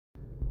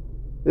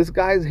This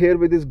guy is here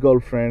with his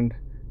girlfriend.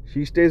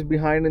 She stays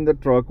behind in the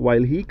truck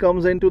while he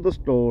comes into the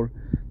store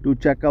to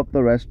check out the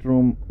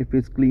restroom if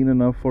it's clean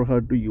enough for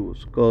her to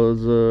use,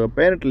 because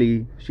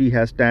apparently she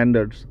has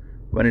standards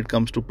when it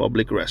comes to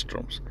public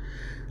restrooms.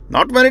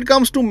 Not when it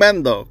comes to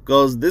men though,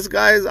 because this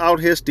guy is out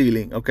here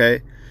stealing.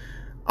 Okay,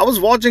 I was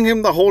watching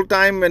him the whole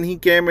time when he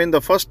came in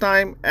the first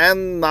time,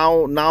 and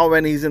now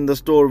when he's in the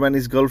store, when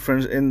his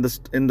girlfriend's in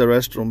the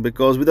restroom,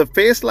 because with a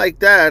face like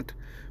that,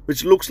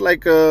 which looks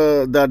like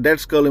the dead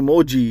skull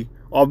emoji,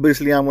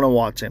 obviously I'm gonna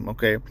watch him.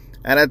 Okay,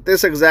 and at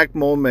this exact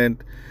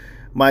moment,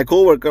 my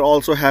coworker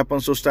also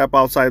happens to step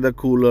outside the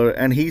cooler,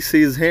 and he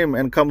sees him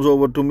and comes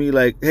over to me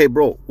like, "Hey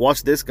bro,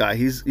 watch this guy.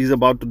 He's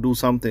about to do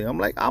something." I'm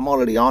like, "I'm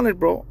already on it,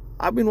 bro.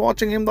 I've been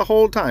watching him the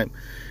whole time."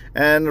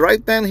 And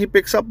right then he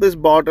picks up this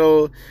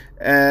bottle,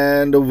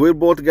 and we're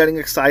both getting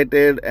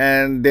excited,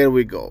 and there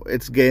we go.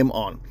 It's game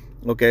on.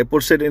 Okay,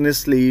 puts it in his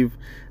sleeve,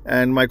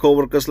 and my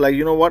coworker's like,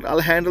 "You know what?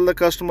 I'll handle the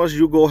customers.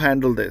 You go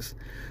handle this."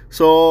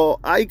 So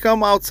I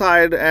come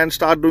outside and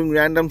start doing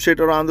random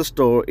shit around the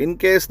store in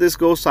case this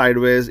goes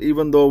sideways,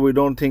 even though we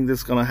don't think this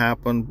is gonna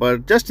happen,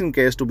 but just in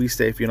case, to be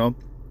safe.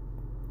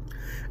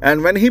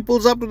 And when he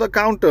pulls up to the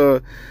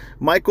counter,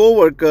 my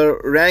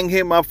coworker rang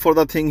him up for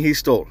the thing he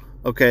stole.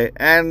 Okay,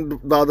 and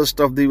the other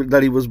stuff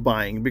that he was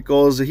buying,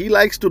 because he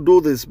likes to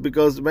do this,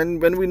 because when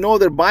we know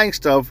they're buying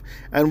stuff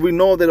and we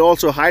know they're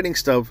also hiding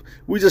stuff,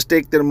 we just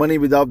take their money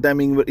without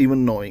them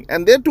even knowing,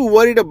 and they're too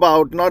worried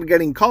about not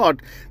getting caught.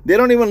 They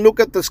don't even look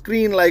at the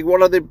screen like,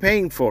 what are they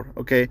paying for?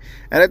 Okay,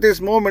 and at this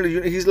moment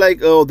he's like,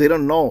 "Oh, they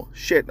don't know,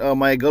 shit,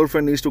 my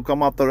girlfriend needs to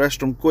come out the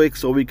restroom quick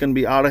so we can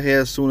be out of here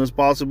as soon as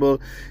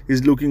possible."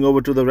 He's looking over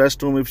to the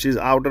restroom if she's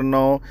out or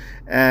no,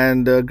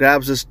 and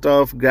grabs his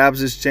stuff, grabs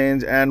his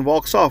change, and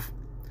walks off,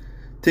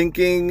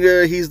 thinking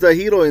he's the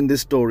hero in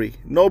this story.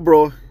 No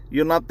bro,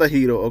 you're not the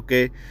hero.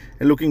 Okay,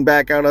 and looking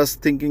back at us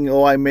thinking,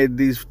 "Oh, I made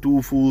these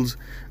two fools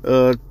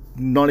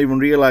not even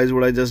realize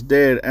what I just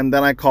did." And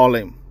then I call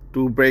him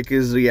to break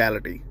his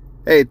reality.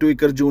 "Hey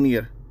Tweaker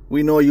Jr.,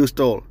 we know you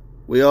stole.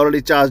 We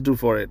already charged you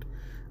for it.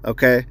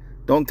 Okay,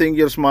 don't think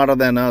you're smarter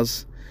than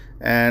us."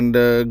 And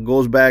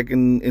goes back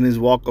in his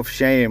walk of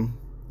shame.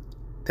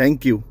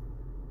 "Thank you,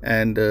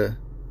 and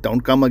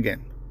don't come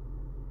again."